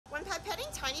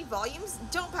tiny volumes,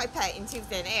 don't pipette into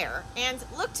thin air, and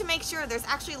look to make sure there's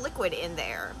actually liquid in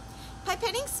there.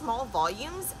 Pipetting small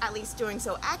volumes, at least doing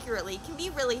so accurately, can be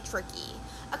really tricky.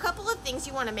 A couple of things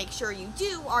you want to make sure you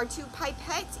do are to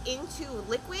pipette into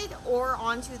liquid or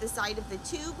onto the side of the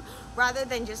tube rather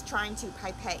than just trying to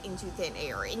pipette into thin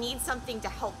air. It needs something to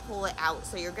help pull it out,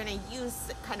 so you're going to use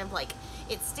kind of like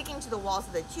it's sticking to the walls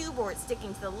of the tube or it's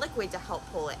sticking to the liquid to help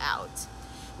pull it out.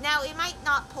 Now, it might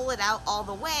not pull it out all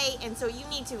the way, and so you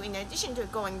need to, in addition to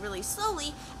going really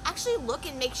slowly, actually look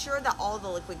and make sure that all the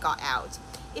liquid got out.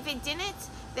 If it didn't,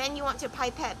 then you want to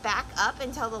pipette back up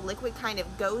until the liquid kind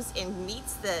of goes and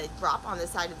meets the drop on the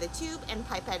side of the tube and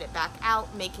pipette it back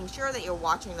out, making sure that you're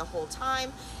watching the whole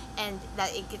time and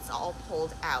that it gets all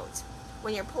pulled out.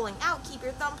 When you're pulling out, keep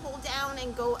your thumb pulled down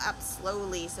and go up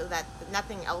slowly so that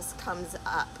nothing else comes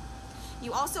up.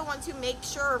 You also want to make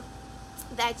sure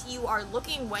that you are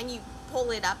looking when you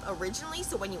pull it up originally,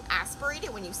 so when you aspirate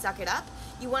it, when you suck it up,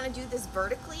 you want to do this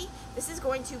vertically. This is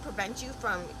going to prevent you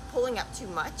from pulling up too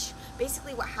much.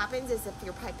 Basically what happens is if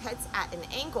your pipette's at an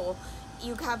angle,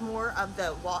 you have more of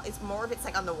the wall, it's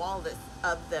like on the wall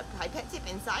of the pipette tip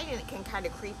inside, and it can kind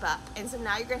of creep up. And so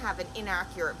now you're going to have an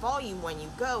inaccurate volume when you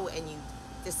go and you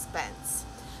dispense.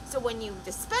 So when you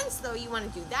dispense though, you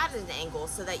want to do that at an angle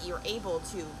so that you're able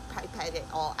to pipette it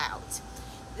all out.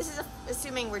 This is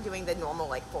assuming we're doing the normal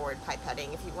like forward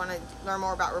pipetting. If you want to learn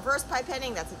more about reverse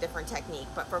pipetting, that's a different technique.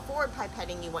 But for forward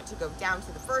pipetting, you want to go down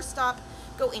to the first stop,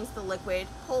 go into the liquid,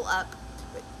 pull up,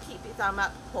 keep your thumb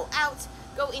up, pull out,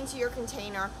 go into your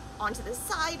container, onto the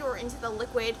side or into the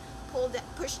liquid,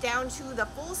 push down to the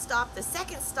full stop, the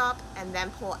second stop, and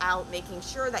then pull out, making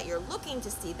sure that you're looking to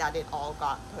see that it all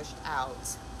got pushed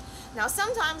out. Now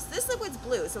sometimes this liquid's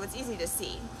blue, so it's easy to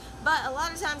see, but a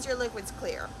lot of times your liquid's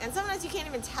clear, and sometimes you can't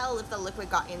even tell if the liquid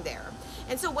got in there.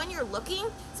 And so when you're looking,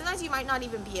 sometimes you might not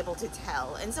even be able to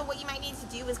tell. And so what you might need to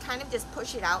do is kind of just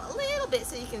push it out a little bit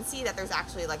so you can see that there's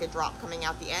actually like a drop coming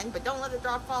out the end, but don't let the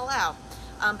drop fall out.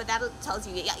 But that tells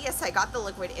you, yeah, yes, I got the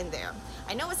liquid in there.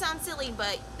 I know it sounds silly,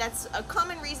 but that's a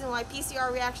common reason why PCR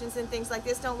reactions and things like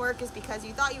this don't work, is because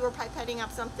you thought you were pipetting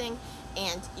up something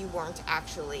and you weren't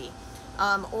actually.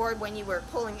 Or when you were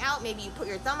pulling out, maybe you put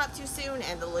your thumb up too soon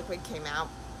and the liquid came out.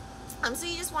 So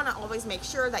you just want to always make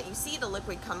sure that you see the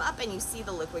liquid come up and you see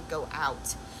the liquid go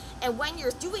out. And when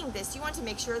you're doing this, you want to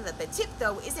make sure that the tip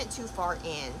though isn't too far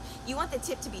in. You want the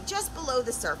tip to be just below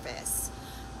the surface.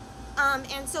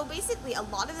 And so basically a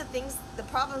lot of the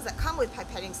problems that come with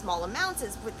pipetting small amounts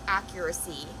is with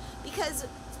accuracy, because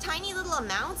tiny little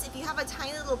amounts, if you have a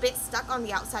tiny little bit stuck on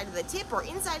the outside of the tip or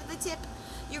inside of the tip,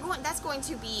 that's going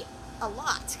to be a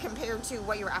lot compared to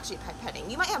what you're actually pipetting.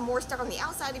 You might have more stuck on the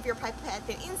outside of your pipette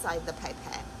than inside the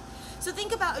pipette. So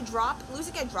think about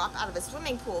losing a drop out of a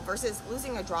swimming pool versus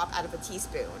losing a drop out of a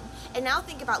teaspoon. And now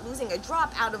think about losing a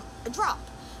drop out of a drop.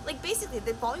 Like basically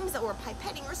the volumes that we're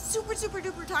pipetting are super, super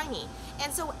duper tiny.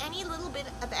 And so any little bit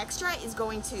of extra is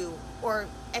going to, or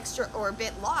a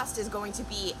bit lost is going to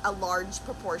be a large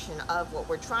proportion of what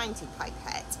we're trying to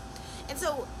pipette. And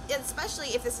so, especially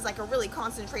if this is like a really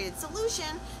concentrated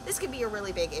solution, this could be a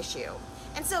really big issue.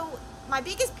 And so, my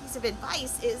biggest piece of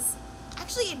advice is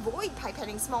actually avoid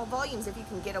pipetting small volumes if you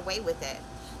can get away with it.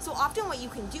 So often what you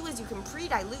can do is you can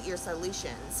pre-dilute your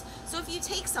solutions. So if you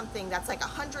take something that's like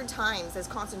 100 times as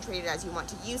concentrated as you want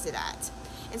to use it at,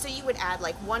 and so you would add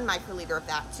like 1 microliter of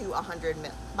that to 100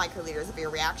 microliters of your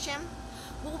reaction.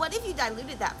 Well, what if you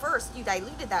diluted that first? You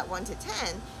diluted that 1 to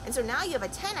 10, and so now you have a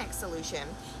 10x solution,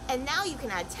 and now you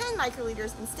can add 10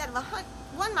 microliters instead of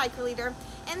 1 microliter,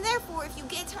 and therefore if you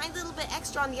get a tiny little bit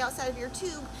extra on the outside of your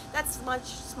tube, that's much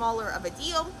smaller of a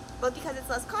deal, but because it's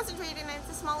less concentrated and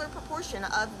it's a smaller proportion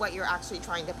of what you're actually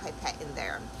trying to pipette in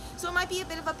there. So it might be a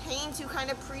bit of a pain to kind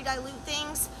of pre-dilute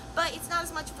things, but it's not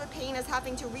as much of a pain as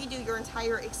having to redo your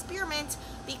entire experiment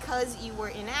because you were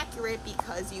inaccurate,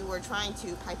 because you were trying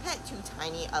to pipette too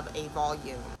tiny of a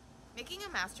volume. Making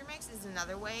a master mix is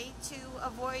another way to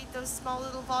avoid those small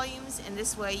little volumes, and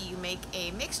this way you make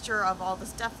a mixture of all the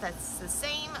stuff that's the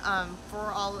same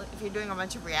if you're doing a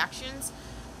bunch of reactions,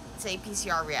 say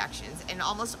PCR reactions, and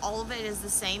almost all of it is the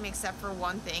same except for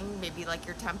one thing, maybe like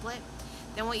your template.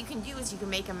 Then what you can do is you can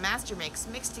make a master mix,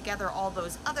 mix together all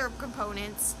those other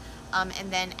components, and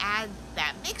then add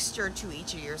that mixture to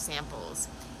each of your samples.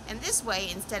 And this way,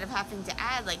 instead of having to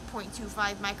add like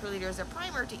 0.25 microliters of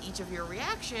primer to each of your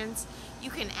reactions, you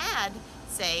can add,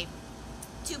 say,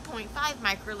 2.5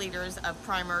 microliters of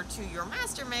primer to your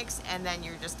master mix, and then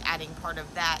you're just adding part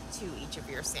of that to each of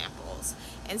your samples.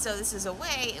 And so this is a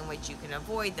way in which you can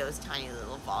avoid those tiny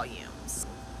little volumes.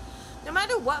 No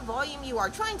matter what volume you are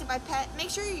trying to pipette,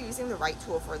 make sure you're using the right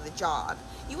tool for the job.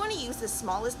 You want to use the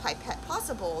smallest pipette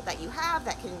possible that you have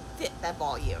that can fit that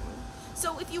volume.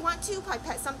 So if you want to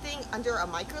pipette something under a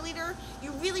microliter,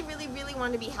 you really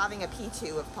want to be having a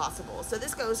P2 if possible. So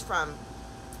this goes from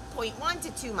 0.1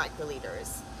 to 2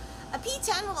 microliters. A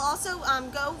P10 will also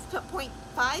go to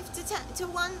 0.5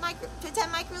 to 10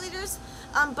 microliters,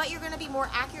 but you're going to be more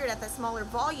accurate at the smaller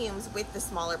volumes with the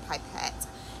smaller pipette.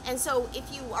 And so if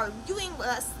you are doing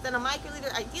less than a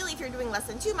microliter, ideally if you're doing less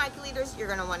than 2 microliters, you're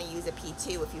going to want to use a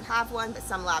P2 if you have one, but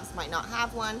some labs might not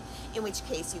have one, in which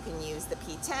case you can use the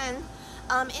P10.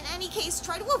 In any case,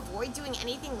 try to avoid doing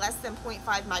anything less than 0.5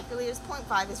 microliters.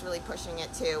 0.5 is really pushing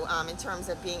it too, in terms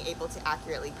of being able to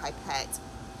accurately pipette.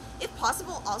 If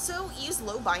possible, also use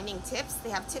low binding tips. They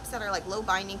have tips that are like low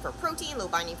binding for protein, low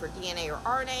binding for DNA or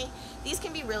RNA. These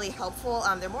can be really helpful.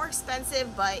 They're more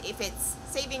expensive, but if it's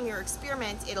saving your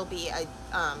experiment, it'll be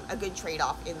a good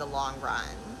trade-off in the long run.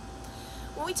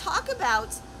 When we talk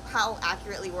about how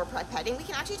accurately we're pipetting, we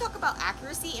can actually talk about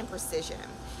accuracy and precision.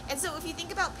 And so if you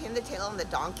think about pin the tail on the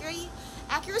donkey,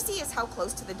 accuracy is how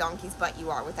close to the donkey's butt you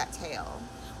are with that tail.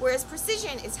 Whereas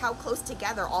precision is how close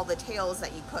together all the tails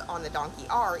that you put on the donkey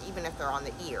are, even if they're on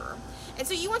the ear. And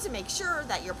so you want to make sure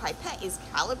that your pipette is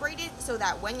calibrated so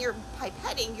that when you're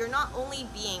pipetting, you're not only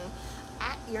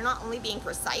being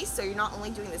precise, so you're not only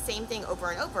doing the same thing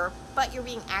over and over, but you're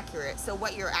being accurate. So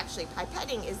what you're actually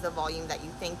pipetting is the volume that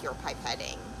you think you're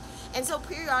pipetting. And so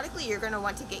periodically you're going to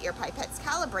want to get your pipettes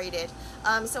calibrated.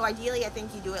 So ideally I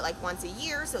think you do it like once a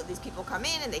year, so these people come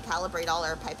in and they calibrate all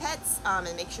our pipettes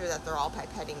and make sure that they're all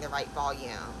pipetting the right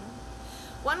volume.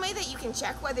 One way that you can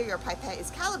check whether your pipette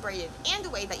is calibrated, and a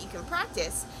way that you can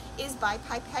practice, is by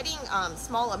pipetting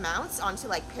small amounts onto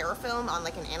like parafilm on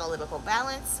like an analytical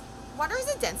balance. Water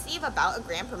has a density of about 1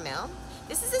 gram per mil.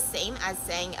 This is the same as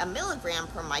saying a milligram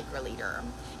per microliter.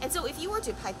 And so if you were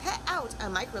to pipette out a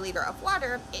microliter of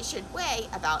water, it should weigh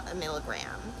about 1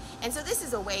 milligram. And so this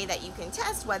is a way that you can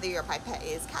test whether your pipette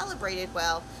is calibrated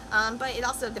well, but it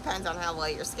also depends on how well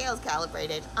your scale is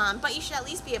calibrated. But you should at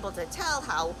least be able to tell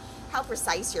how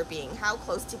precise you're being, how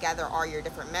close together are your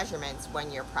different measurements when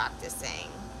you're practicing.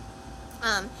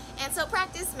 And so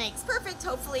practice makes perfect,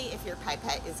 hopefully, if your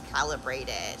pipette is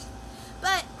calibrated.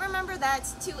 But remember that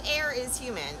to err is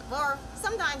human, or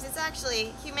sometimes it's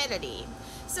actually humidity.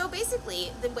 So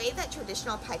basically, the way that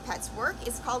traditional pipettes work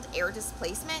is called air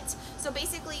displacement. So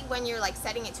basically, when you're like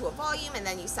setting it to a volume and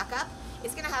then you suck up,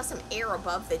 it's going to have some air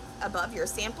above your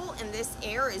sample, and this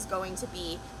air is going to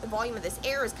be, the volume of this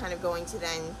air is kind of going to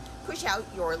then push out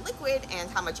your liquid,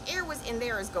 and how much air was in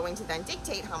there is going to then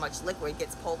dictate how much liquid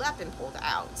gets pulled up and pulled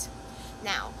out.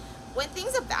 Now, when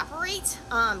things evaporate,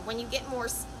 when you get more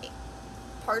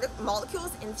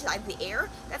molecules inside the air,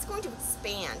 that's going to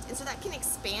expand, and so that can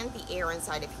expand the air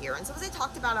inside of here. And so as I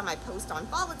talked about on my post on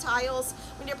volatiles,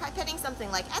 when you're pipetting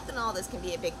something like ethanol, this can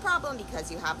be a big problem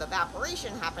because you have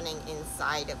evaporation happening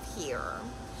inside of here.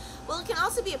 Well, it can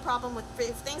also be a problem with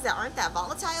things that aren't that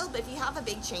volatile, but if you have a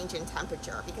big change in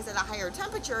temperature, because at a higher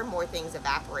temperature, more things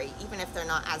evaporate. Even if they're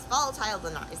not as volatile,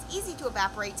 they're not as easy to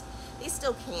evaporate, they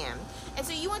still can. And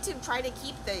so you want to try to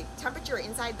keep the temperature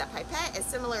inside the pipette as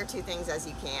similar to things as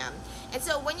you can. And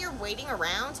so when you're waiting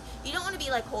around, you don't want to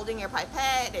be like holding your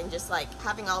pipette and just like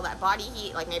having all that body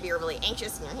heat, like maybe you're really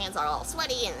anxious and your hands are all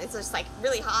sweaty and it's just like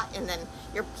really hot, and then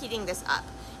you're heating this up.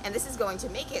 And this is going to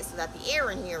make it so that the air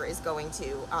in here is going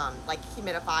to like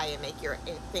humidify and make your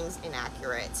things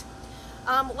inaccurate.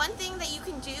 One thing that you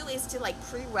can do is to like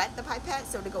pre-wet the pipette,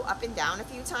 so to go up and down a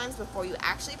few times before you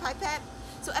actually pipette.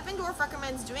 So Eppendorf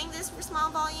recommends doing this for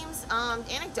small volumes.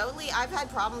 Anecdotally, I've had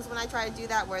problems when I try to do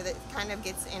that where it kind of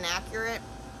gets inaccurate,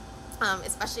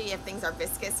 especially if things are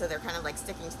viscous, so they're kind of like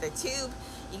sticking to the tube.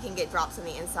 You can get drops on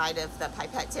the inside of the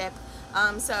pipette tip.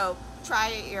 So try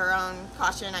your own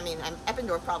caution. I mean,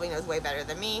 Eppendorf probably knows way better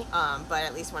than me, but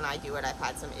at least when I do it, I've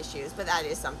had some issues, but that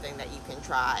is something that you can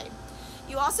try.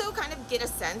 You also kind of get a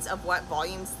sense of what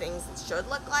volumes things should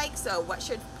look like. So what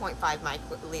should 0.5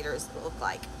 microliters look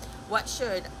like? What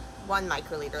should 1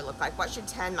 microliter look like? What should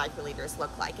 10 microliters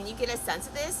look like? And you get a sense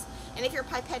of this. And if you're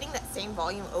pipetting that same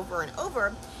volume over and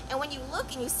over, and when you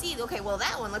look and you see, okay, well,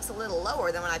 that one looks a little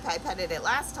lower than when I pipetted it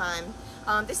last time,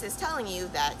 this is telling you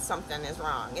that something is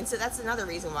wrong. And so that's another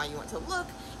reason why you want to look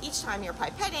each time you're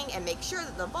pipetting and make sure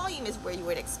that the volume is where you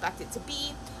would expect it to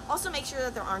be. Also make sure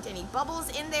that there aren't any bubbles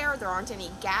in there aren't any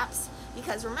gaps,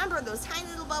 because remember, those tiny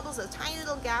little bubbles, those tiny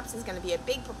little gaps is going to be a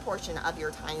big proportion of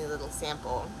your tiny little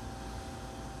sample.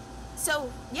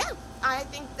 So yeah, I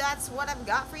think that's what I've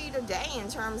got for you today in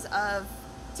terms of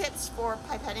tips for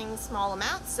pipetting small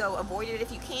amounts. So avoid it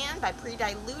if you can by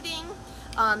pre-diluting.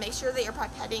 Make sure that you're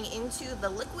pipetting into the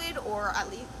liquid or at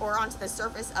least onto the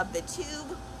surface of the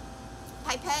tube.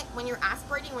 Pipette when you're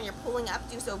aspirating, when you're pulling up,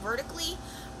 do so vertically.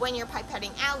 When you're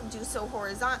pipetting out, do so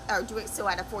horizontal, or do it so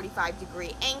at a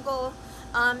 45-degree angle.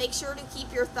 Make sure to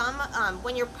keep your thumb,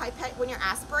 when you're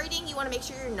aspirating, you want to make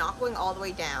sure you're not going all the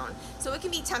way down. So it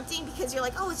can be tempting because you're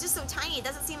like, oh, it's just so tiny, it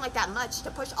doesn't seem like that much,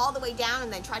 to push all the way down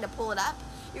and then try to pull it up.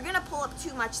 You're going to pull up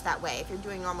too much that way if you're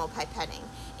doing normal pipetting.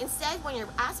 Instead, when you're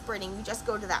aspirating, you just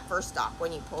go to that first stop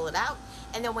when you pull it out,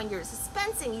 and then when you're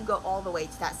dispensing, you go all the way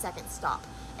to that second stop.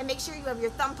 And make sure you have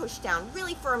your thumb pushed down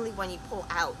really firmly when you pull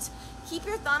out. Keep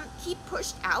your thumb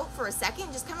pushed out for a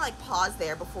second, just kind of like pause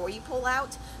there before you pull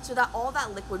out, so that all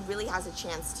that liquid really has a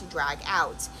chance to drag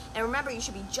out. And remember, you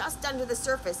should be just under the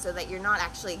surface so that you're not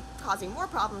actually causing more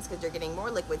problems, because you're getting more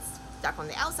liquid stuck on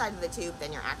the outside of the tube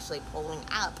than you're actually pulling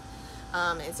up.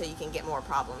 And so you can get more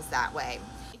problems that way.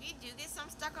 If you do get some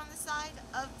stuck on the side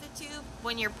of the tube,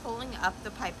 when you're pulling up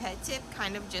the pipette tip,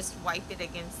 kind of just wipe it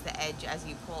against the edge as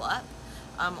you pull up,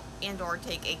 and or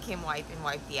take a Kim wipe and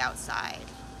wipe the outside.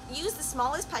 Use the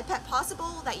smallest pipette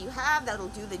possible that you have, that'll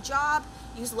do the job.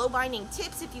 Use low binding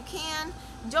tips if you can.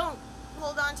 Don't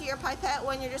hold on to your pipette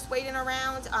when you're just waiting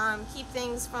around. Keep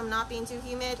things from not being too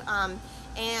humid,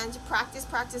 and practice.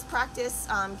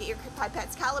 Get your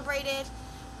pipettes calibrated,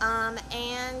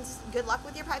 and good luck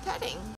with your pipetting.